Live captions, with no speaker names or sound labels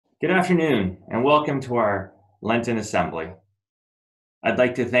Good afternoon, and welcome to our Lenten Assembly. I'd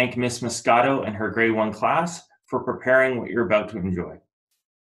like to thank Miss Muscado and her grade 1 class for preparing what you're about to enjoy.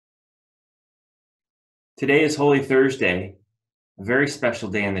 Today is Holy Thursday, a very special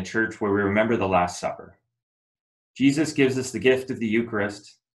day in the church where we remember the Last Supper. Jesus gives us the gift of the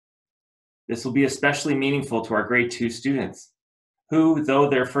Eucharist. This will be especially meaningful to our grade 2 students, who, though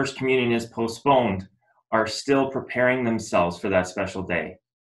their first communion is postponed, are still preparing themselves for that special day.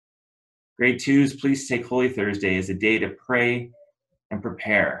 Grade 2s, please take Holy Thursday as a day to pray and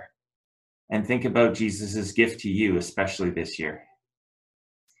prepare and think about Jesus' gift to you, especially this year.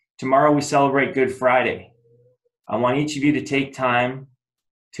 Tomorrow we celebrate Good Friday. I want each of you to take time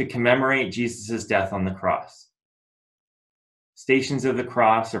to commemorate Jesus' death on the cross. Stations of the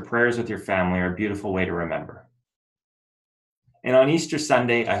Cross or prayers with your family are a beautiful way to remember. And on Easter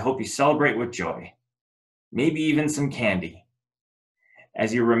Sunday, I hope you celebrate with joy, maybe even some candy,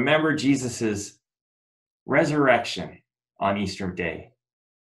 as you remember Jesus' resurrection on Easter Day.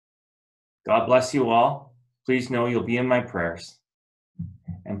 God bless you all. Please know you'll be in my prayers.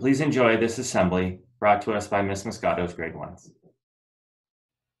 And please enjoy this assembly brought to us by Miss Muscado's grade 1s.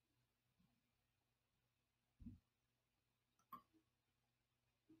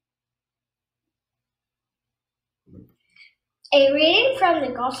 A reading from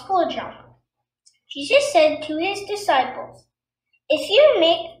the Gospel of John. Jesus said to his disciples, "If you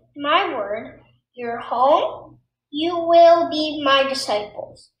make my word your home, you will be my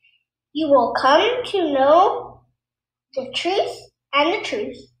disciples. You will come to know the truth, and the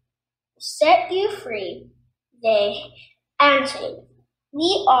truth will set you free." They answered,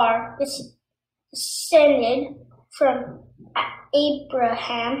 "We are descended from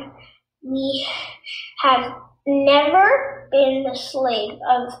Abraham. We have never been the slave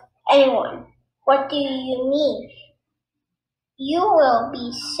of anyone." "What do you mean? You will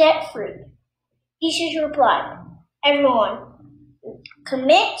be set free." Jesus replied, "Everyone who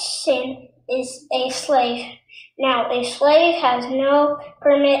commits sin is a slave. Now a slave has no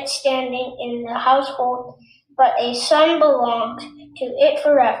permanent standing in the household, but a son belongs to it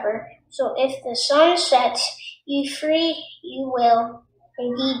forever. So if the Son sets you free, you will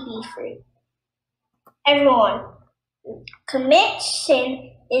indeed be free. Everyone who commits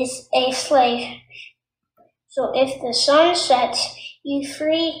sin is a slave. So if the Son sets you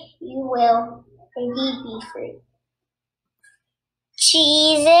free, you will indeed be free."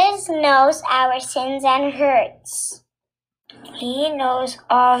 Jesus knows our sins and hurts. He knows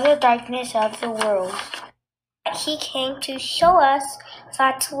all the darkness of the world. He came to show us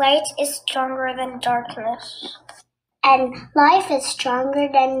that light is stronger than darkness, and life is stronger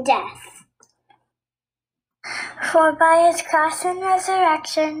than death. For by his cross and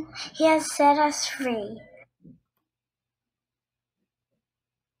resurrection, he has set us free.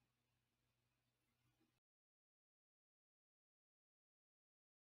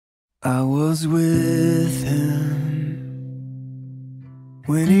 I was with him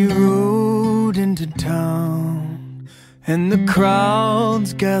when he rode into town, and the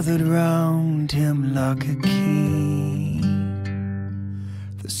crowds gathered round him like a king.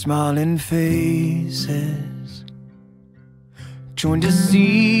 The smiling faces joined a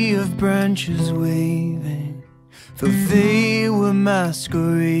sea of branches waving, though they were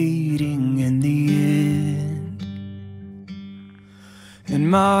masquerading in the end. And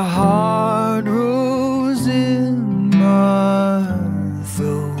my heart rose in my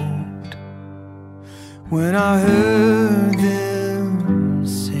throat when I heard them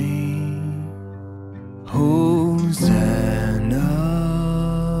sing, "Hosanna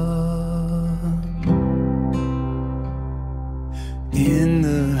in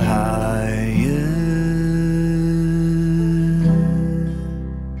the highest."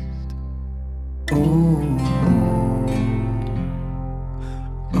 Oh,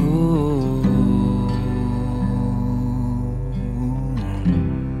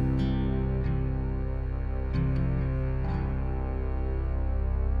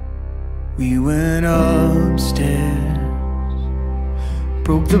 we went upstairs,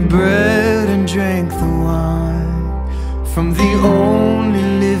 broke the bread and drank the wine from the only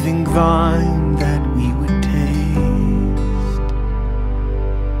living vine that we would taste.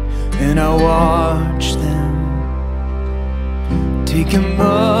 And I watched them take him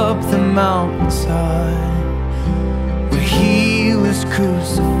up the mountainside, where he was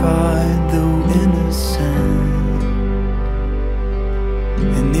crucified, though innocent.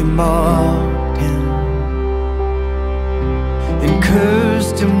 And they mocked him and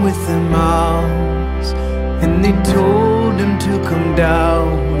cursed him with their mouths, and they told him to come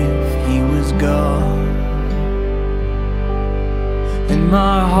down if he was God. And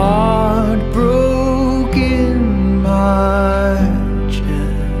my heart broke in my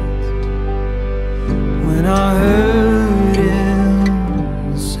chest when I heard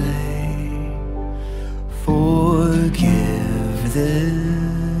him say, forgive them.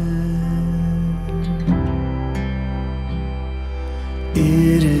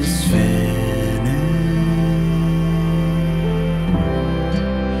 It is finished.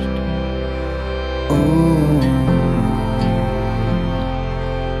 Oh,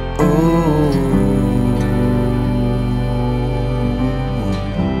 oh.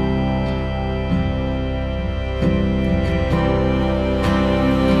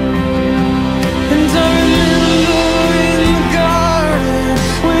 And I remember in the garden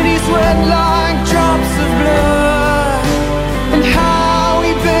when he sweat like drops of blood, and how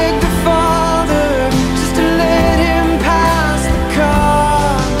he begged the Father just to let him pass the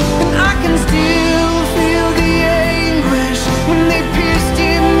cup. And I can still feel the anguish when they pierced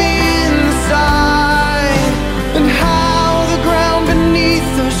him in the side, and how the ground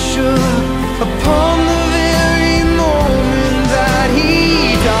beneath us shook upon the very moment that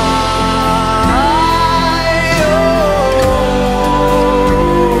he died.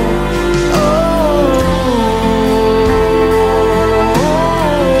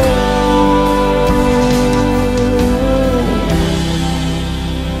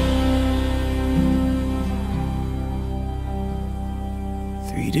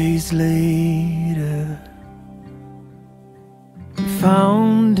 Days later, we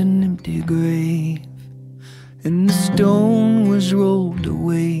found an empty grave, and the stone was rolled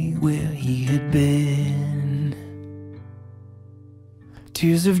away where he had been.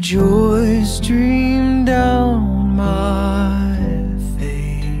 Tears of joy streamed down my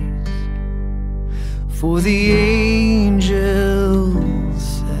face, for the angel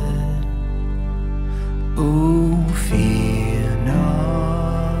said, oh, fear not.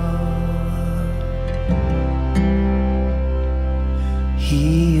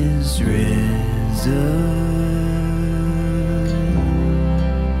 He is risen.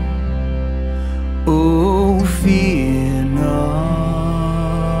 Oh, fear not.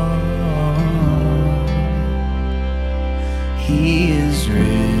 He is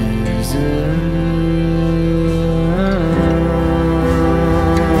risen.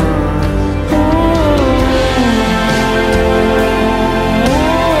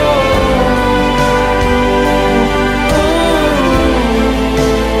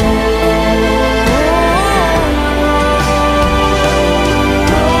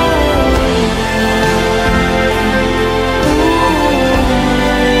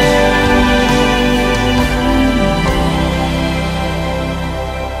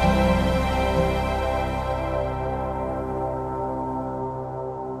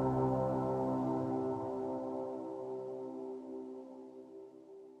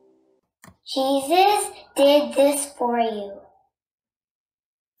 Jesus did this for you.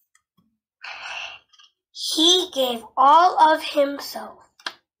 He gave all of himself,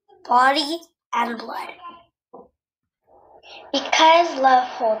 body and blood. Because love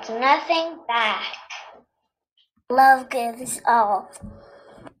holds nothing back. Love gives all.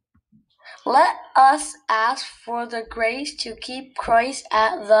 Let us ask for the grace to keep Christ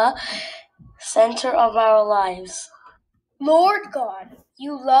at the center of our lives. Lord God,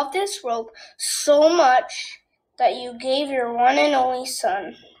 you love this world so much that you gave your one and only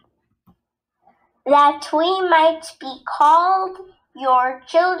Son, that we might be called your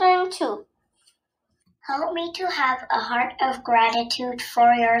children too. Help me to have a heart of gratitude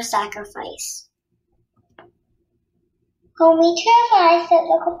for your sacrifice. Help me to have eyes that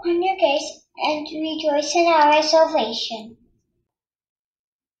look upon your grace and rejoice in our salvation.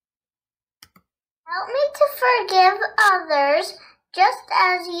 Help me to forgive others just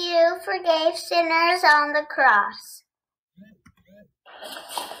as you forgave sinners on the cross.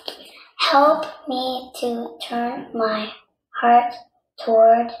 Help me to turn my heart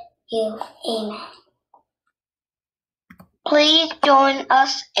toward you. Amen. please join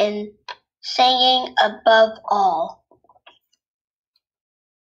us in singing above all.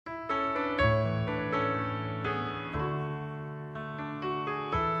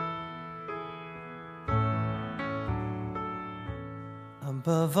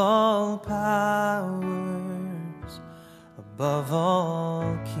 Above all powers, above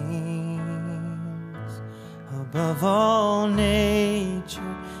all kings, above all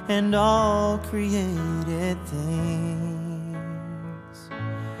nature and all created things,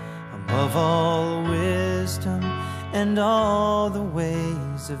 above all wisdom and all the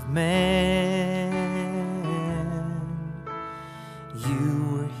ways of man, you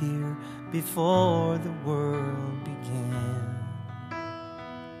were here before the world began.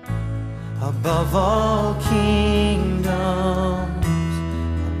 above all kingdoms,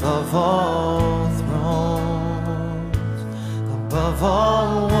 above all thrones, above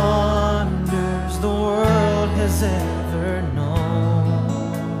all wonders the world has ever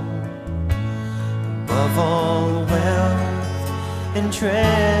known, above all wealth and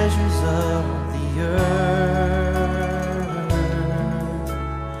treasures of the earth.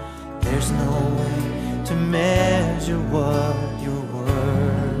 There's no way to measure what you're worth.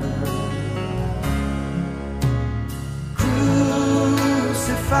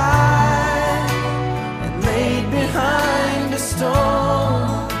 Crucified and laid behind a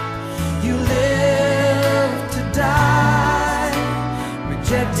stone, you lived to die,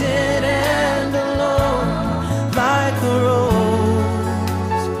 rejected and alone, like a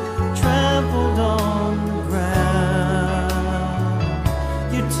rose trampled on the ground.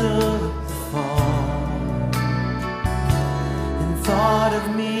 You took the fall and thought of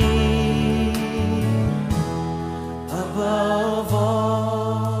me above all.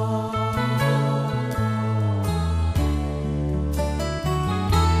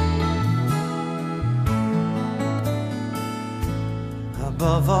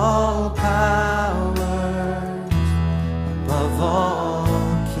 Above all powers, above all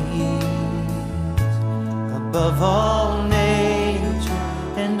kings, above all nature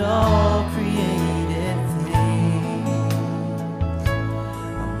and all created things,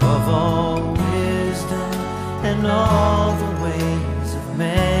 above all wisdom and all the ways of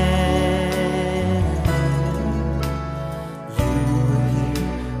man. You were here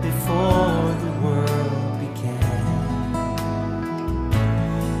before the world began.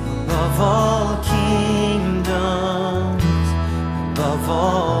 Above all kingdoms, above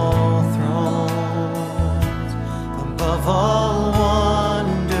all thrones, above all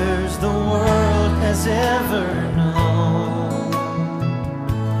wonders the world has ever known,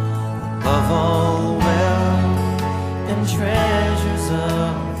 above all wealth and treasures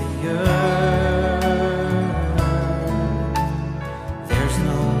of the earth. There's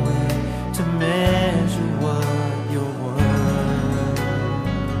no way to measure what you're worth.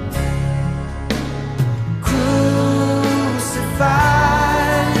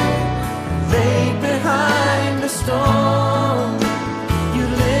 Crucified, laid behind a stone, you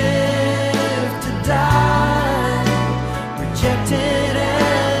lived to die, rejected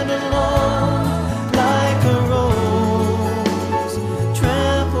and alone, like a rose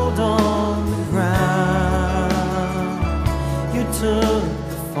trampled on the ground. You took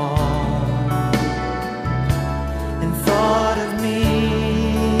the fall and thought of me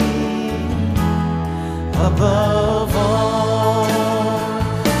above all.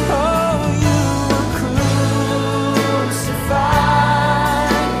 Oh, you were crucified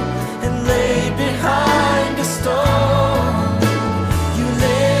and laid behind a stone. You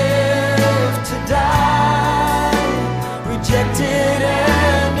lived to die, rejected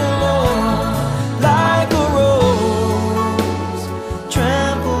and alone, like a rose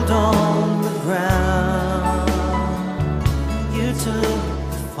trampled on the ground. You took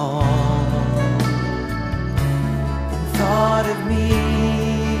the fall